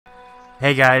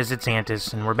Hey guys, it's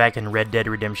Antusj, and we're back in Red Dead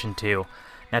Redemption 2.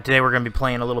 Now today we're going to be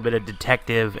playing a little bit of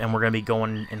detective, and we're going to be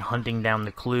going and hunting down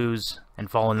the clues and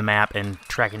following the map and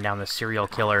tracking down the serial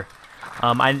killer.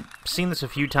 I've seen this a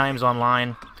few times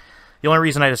online. The only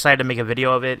reason I decided to make a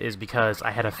video of it is because I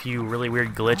had a few really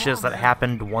weird glitches that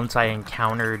happened once I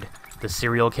encountered the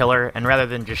serial killer, and rather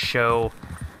than just show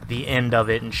the end of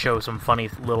it and show some funny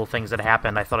little things that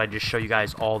happened, I thought I'd just show you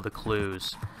guys all the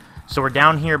clues. So we're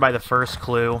down here by the first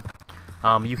clue.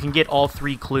 You can get all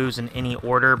three clues in any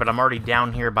order, but I'm already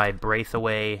down here by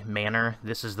Braithaway Manor.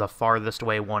 This is the farthest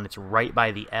away one. It's right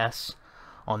by the S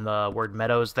on the word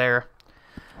meadows there.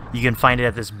 You can find it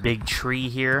at this big tree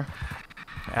here.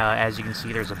 As you can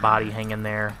see, there's a body hanging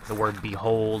there. The word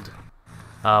behold.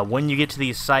 When you get to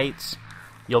these sites,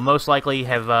 you'll most likely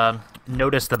have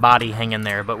noticed the body hanging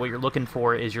there, but what you're looking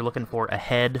for is you're looking for a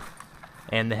head,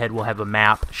 and the head will have a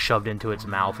map shoved into its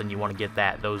mouth, and you want to get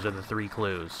that. Those are the three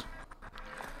clues.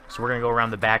 So we're going to go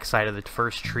around the back side of the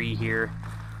first tree here.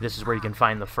 This is where you can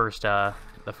find the first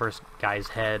guy's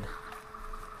head.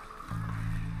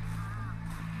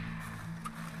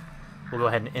 We'll go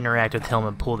ahead and interact with him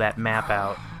and pull that map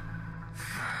out.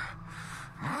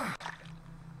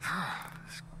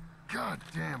 This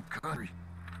goddamn country.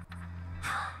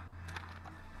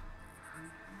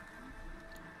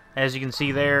 As you can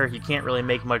see there, you can't really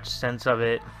make much sense of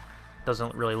it.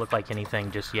 Doesn't really look like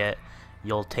anything just yet.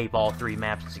 You'll tape all three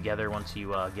maps together once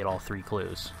you get all three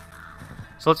clues.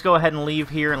 So let's go ahead and leave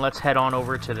here and let's head on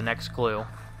over to the next clue.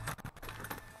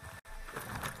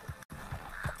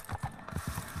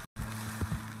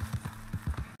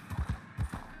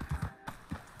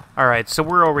 Alright, so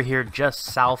we're over here just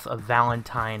south of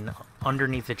Valentine,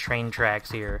 underneath the train tracks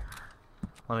here.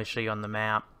 Let me show you on the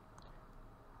map.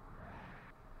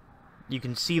 You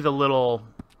can see the little...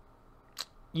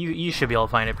 You should be able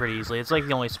to find it pretty easily. It's like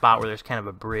the only spot where there's kind of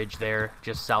a bridge there,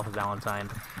 just south of Valentine.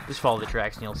 Just follow the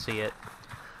tracks and you'll see it.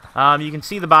 You can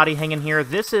see the body hanging here.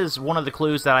 This is one of the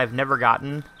clues that I've never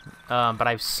gotten, but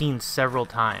I've seen several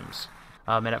times.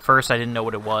 And at first I didn't know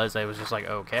what it was. I was just like,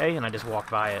 okay, and I just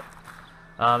walked by it.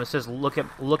 It says,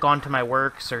 look onto my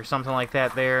works, or something like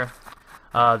that there.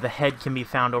 The head can be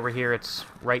found over here. It's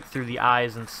right through the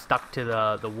eyes and stuck to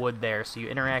the wood there. So you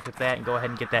interact with that and go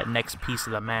ahead and get that next piece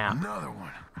of the map. Another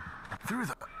one. Through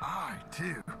the eye,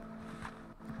 too.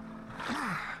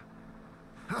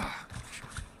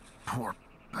 Poor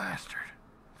bastard.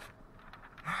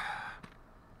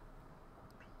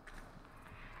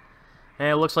 And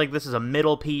it looks like this is a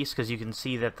middle piece because you can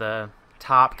see that the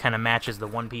top kind of matches the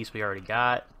one piece we already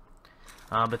got.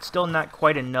 But still not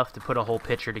quite enough to put a whole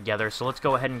picture together, so let's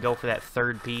go ahead and go for that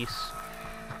third piece.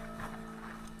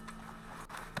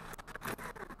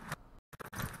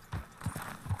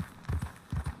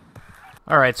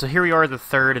 Alright, so here we are, the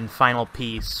third and final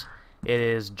piece. It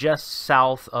is just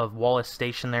south of Wallace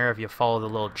Station there. If you follow the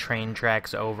little train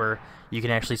tracks over, you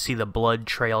can actually see the blood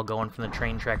trail going from the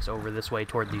train tracks over this way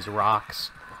toward these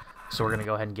rocks. So we're going to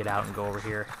go ahead and get out and go over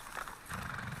here.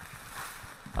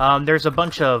 There's a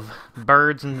bunch of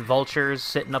birds and vultures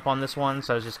sitting up on this one,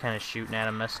 so I was just kind of shooting at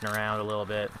them, messing around a little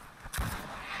bit.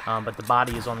 But the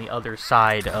body is on the other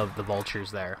side of the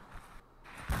vultures there.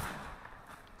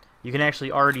 You can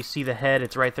actually already see the head.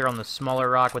 It's right there on the smaller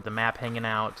rock with the map hanging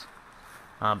out.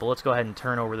 But let's go ahead and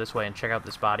turn over this way and check out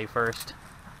this body first.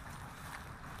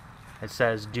 It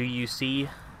says, "Do you see?"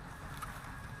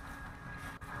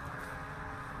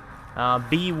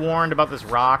 Be warned about this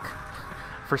rock.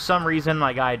 For some reason,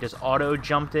 my guy just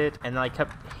auto-jumped it, and then I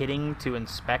kept hitting to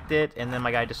inspect it, and then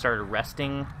my guy just started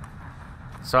resting.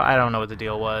 So I don't know what the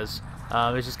deal was.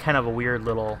 It was just kind of a weird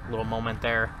little moment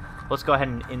there. Let's go ahead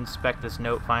and inspect this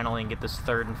note finally and get this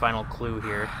third and final clue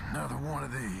here. Another one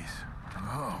of these.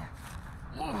 Oh,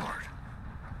 Lord.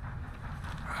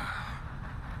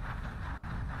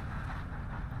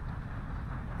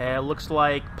 It looks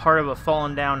like part of a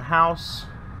fallen down house.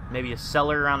 Maybe a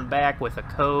cellar around back with a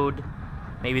code.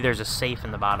 Maybe there's a safe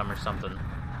in the bottom or something.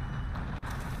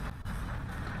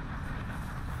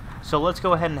 So let's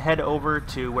go ahead and head over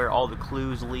to where all the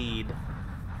clues lead.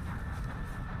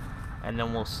 And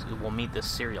then we'll meet this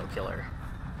serial killer.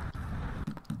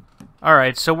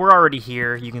 Alright, so we're already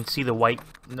here. You can see the white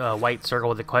circle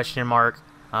with the question mark.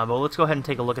 But let's go ahead and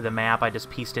take a look at the map. I just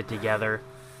pieced it together.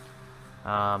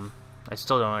 I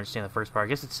still don't understand the first part. I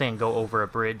guess it's saying go over a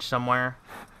bridge somewhere.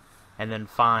 And then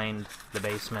find the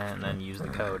basement, and then use the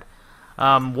code.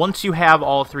 Once you have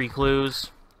all three clues,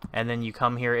 and then you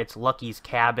come here, it's Lucky's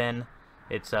cabin.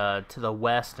 It's to the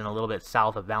west and a little bit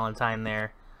south of Valentine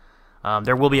there.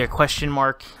 There will be a question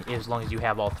mark as long as you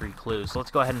have all three clues. So let's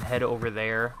go ahead and head over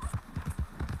there.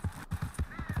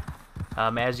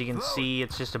 As you can see,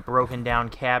 it's just a broken down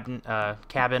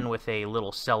cabin with a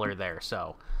little cellar there.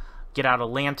 So get out a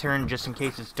lantern just in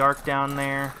case it's dark down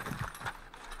there.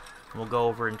 We'll go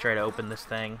over and try to open this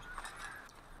thing.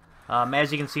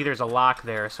 As you can see, there's a lock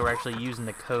there, so we're actually using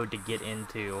the code to get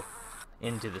into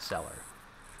the cellar.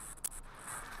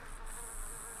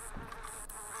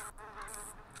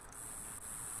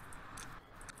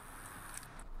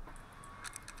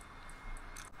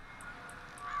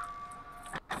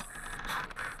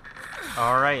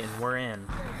 Alright, and we're in.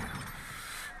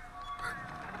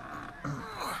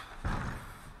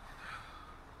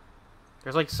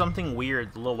 There's like something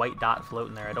weird, the little white dot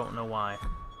floating there. I don't know why.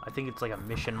 I think it's like a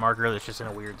mission marker that's just in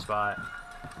a weird spot.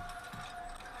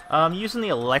 I'm using the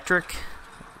electric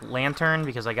lantern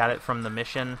because I got it from the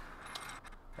mission.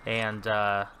 And,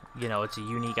 you know, it's a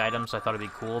unique item, so I thought it'd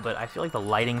be cool. But I feel like the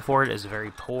lighting for it is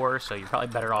very poor, so you're probably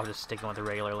better off just sticking with the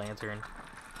regular lantern.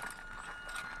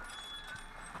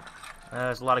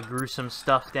 There's a lot of gruesome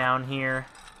stuff down here.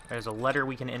 There's a letter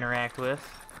we can interact with.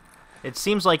 It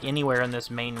seems like anywhere in this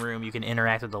main room you can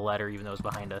interact with the letter, even though it's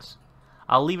behind us.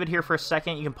 I'll leave it here for a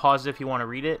second. You can pause it if you want to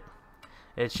read it.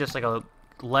 It's just like a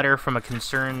letter from a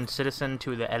concerned citizen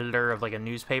to the editor of like a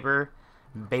newspaper.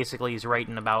 Basically, he's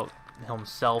writing about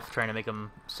himself, trying to make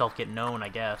himself get known, I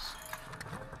guess.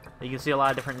 You can see a lot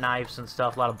of different knives and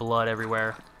stuff, a lot of blood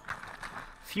everywhere.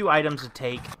 Few items to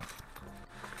take.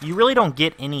 You really don't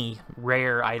get any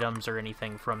rare items or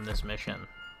anything from this mission.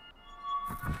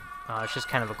 It's just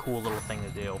kind of a cool little thing to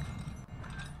do.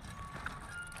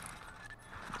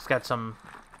 It's got some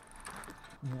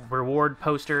reward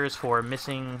posters for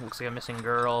missing, looks like a missing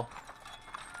girl.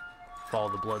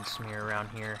 Follow the blood smear around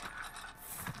here.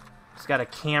 It's got a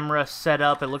camera set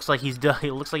up. It looks like he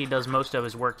does most of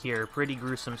his work here. Pretty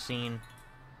gruesome scene.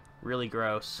 Really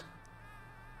gross.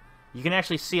 You can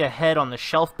actually see a head on the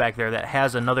shelf back there that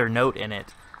has another note in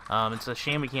it. It's a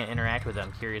shame we can't interact with it.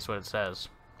 I'm curious what it says.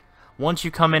 Once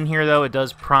you come in here, though, it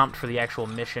does prompt for the actual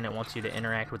mission. It wants you to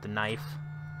interact with the knife.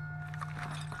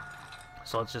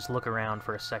 So let's just look around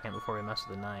for a second before we mess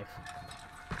with the knife.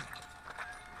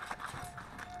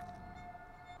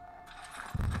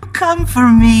 Come for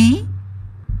me?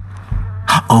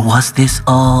 Or was this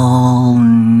all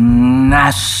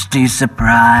nasty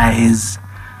surprise?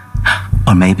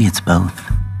 Or maybe it's both.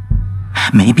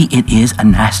 Maybe it is a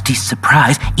nasty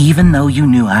surprise, even though you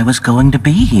knew I was going to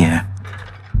be here.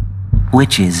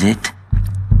 Which is it?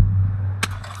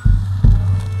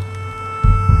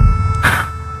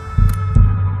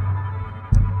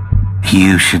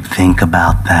 You should think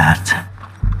about that.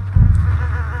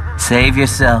 Save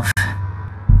yourself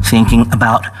thinking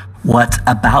about what's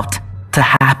about to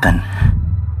happen.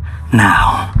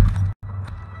 Now,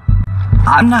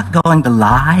 I'm not going to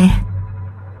lie.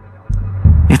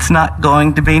 It's not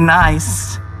going to be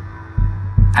nice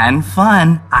and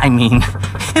fun. I mean,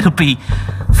 it'll be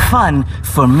fun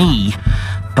for me,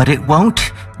 but it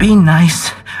won't be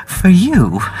nice for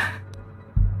you.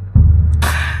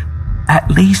 At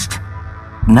least,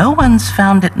 no one's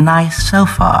found it nice so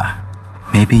far.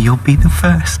 Maybe you'll be the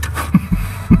first.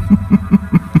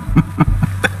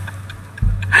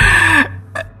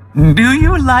 Do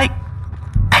you like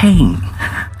pain?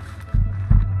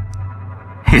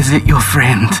 Is it your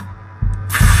friend?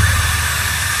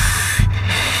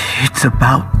 It's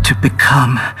about to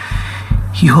become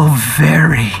your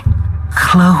very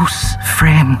close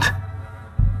friend.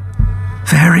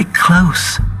 Very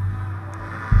close.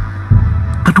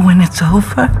 But when it's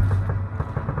over,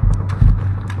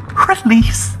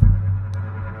 release.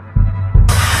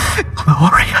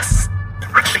 Glorious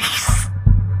release.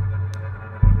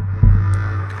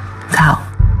 Now,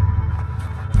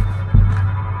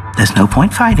 there's no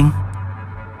point fighting.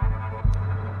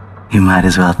 You might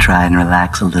as well try and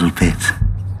relax a little bit.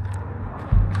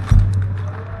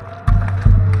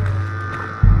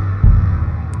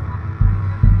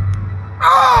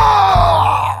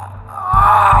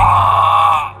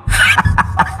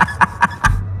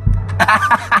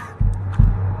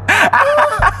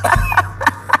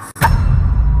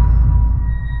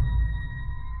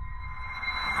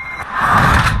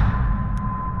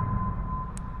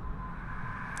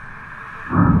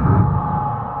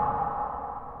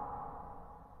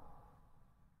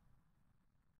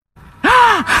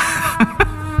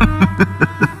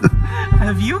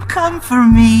 Have you come for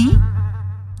me?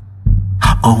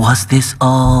 Or was this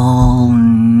all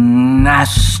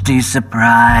nasty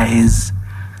surprise?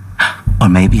 Or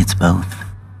maybe it's both.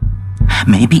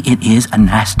 Maybe it is a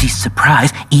nasty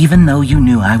surprise, even though you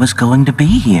knew I was going to be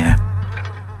here.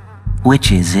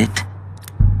 Which is it?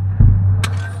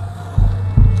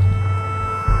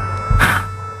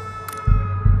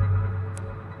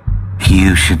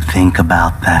 you should think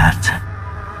about that.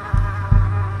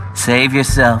 Save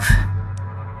yourself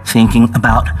thinking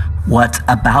about what's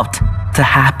about to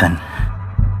happen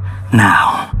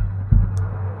now.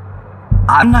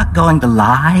 I'm not going to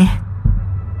lie.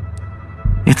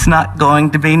 It's not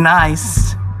going to be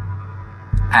nice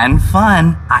and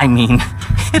fun. I mean,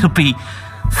 it'll be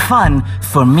fun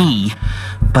for me,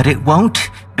 but it won't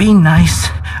be nice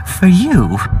for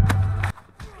you.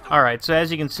 Alright, so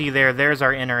as you can see there's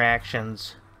our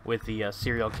interactions with the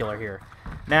serial killer here.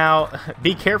 Now,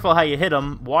 be careful how you hit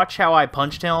him. Watch how I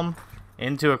punched him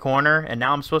into a corner, and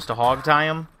now I'm supposed to hog tie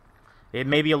him. It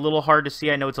may be a little hard to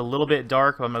see. I know it's a little bit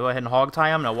dark, but I'm going to go ahead and hog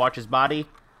tie him. Now watch his body.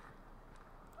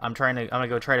 I'm going to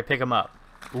go try to pick him up.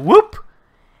 Whoop!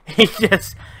 He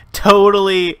just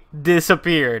totally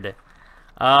disappeared.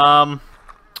 I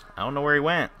don't know where he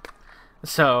went.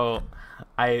 So,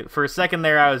 for a second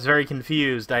there, I was very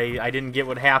confused. I didn't get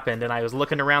what happened, and I was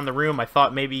looking around the room. I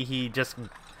thought maybe he just,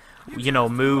 you know,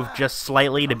 moved just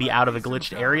slightly to be out of a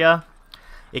glitched area.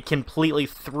 It completely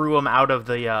threw him out of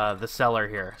the cellar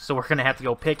here. So we're gonna have to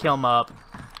go pick him up.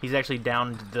 He's actually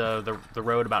down the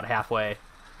road about halfway.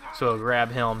 So we'll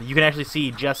grab him. You can actually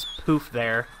see just poof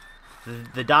there.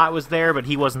 The dot was there, but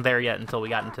he wasn't there yet until we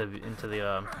got into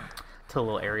the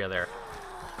little area there.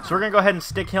 So we're gonna go ahead and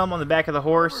stick him on the back of the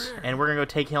horse, and we're gonna go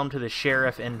take him to the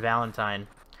sheriff in Valentine.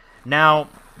 Now,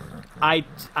 I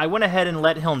went ahead and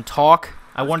let him talk.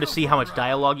 I wanted to see how much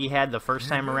dialogue he had the first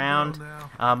time around.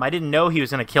 I didn't know he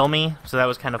was going to kill me, so that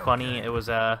was kind of funny. It was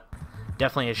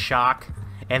definitely a shock.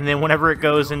 And then whenever it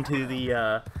goes into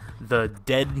the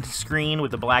dead screen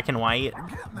with the black and white,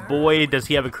 boy, does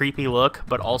he have a creepy look.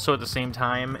 But also at the same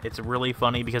time, it's really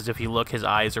funny because if you look, his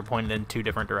eyes are pointed in 2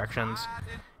 different directions.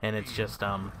 And it's just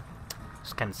kind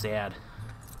of sad.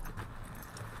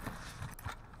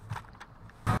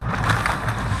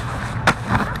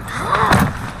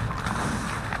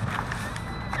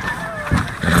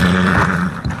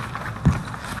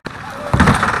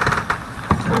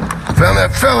 Found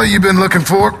that fella you've been looking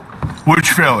for?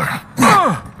 Which fella?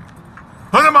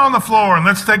 Put him on the floor and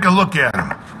let's take a look at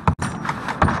him.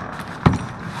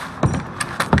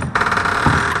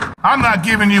 I'm not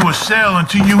giving you a cell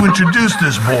until you introduce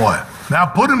this boy. Now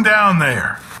put him down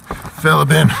there. Fella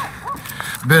been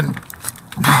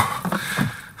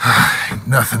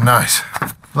nothing nice.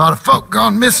 A lot of folk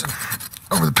gone missing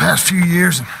over the past few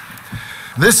years,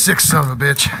 and this sick son of a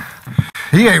bitch,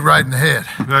 he ain't right in the head.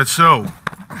 That's so.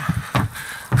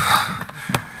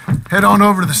 Head on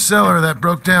over to the cellar of that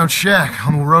broke-down shack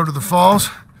on the road to the falls.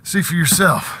 See for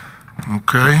yourself.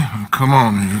 Okay, come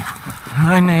on, you.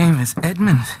 My name is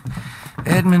Edmund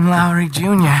Lowry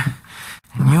Jr.,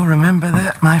 and you'll remember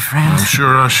that, my friend. I'm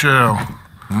sure I shall.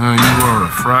 You are a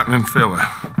frightening fella.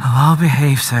 Oh, I'll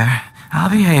behave, sir. I'll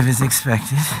behave as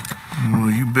expected.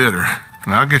 Well, you better.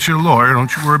 And I'll get you a lawyer,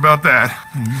 don't you worry about that.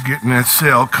 And you get in that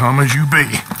cell, calm as you be.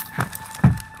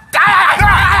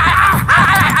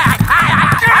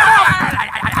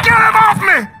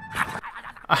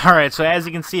 Alright, so as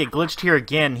you can see, it glitched here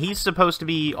again. He's supposed to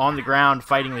be on the ground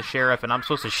fighting the sheriff, and I'm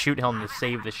supposed to shoot him to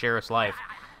save the sheriff's life.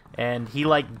 And he,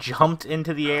 like, jumped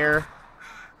into the air,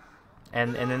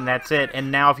 and then that's it.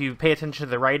 And now if you pay attention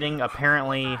to the writing,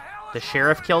 apparently the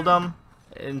sheriff killed him,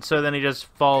 and so then he just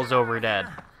falls over dead.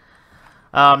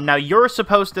 Now, you're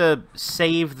supposed to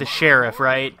save the sheriff,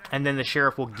 right? And then the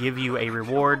sheriff will give you a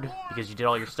reward because you did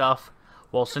all your stuff.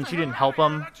 Well, since you didn't help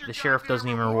him, the sheriff doesn't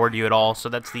even reward you at all, so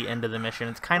that's the end of the mission.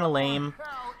 It's kind of lame.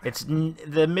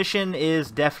 The mission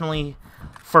is definitely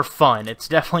for fun. It's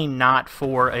definitely not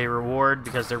for a reward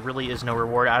because there really is no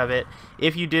reward out of it.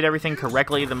 If you did everything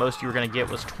correctly, the most you were going to get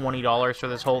was $20 for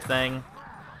this whole thing.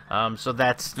 So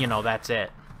that's, you know, that's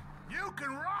it. You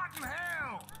can rot in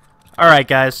hell. Alright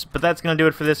guys, but that's going to do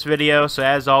it for this video. So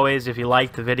as always, if you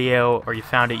liked the video or you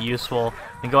found it useful,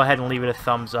 then go ahead and leave it a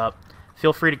thumbs up.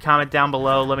 Feel free to comment down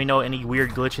below. Let me know any weird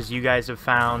glitches you guys have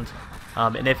found.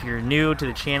 And if you're new to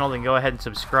the channel, then go ahead and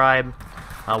subscribe.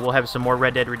 We'll have some more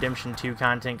Red Dead Redemption 2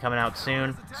 content coming out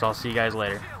soon. So I'll see you guys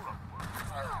later.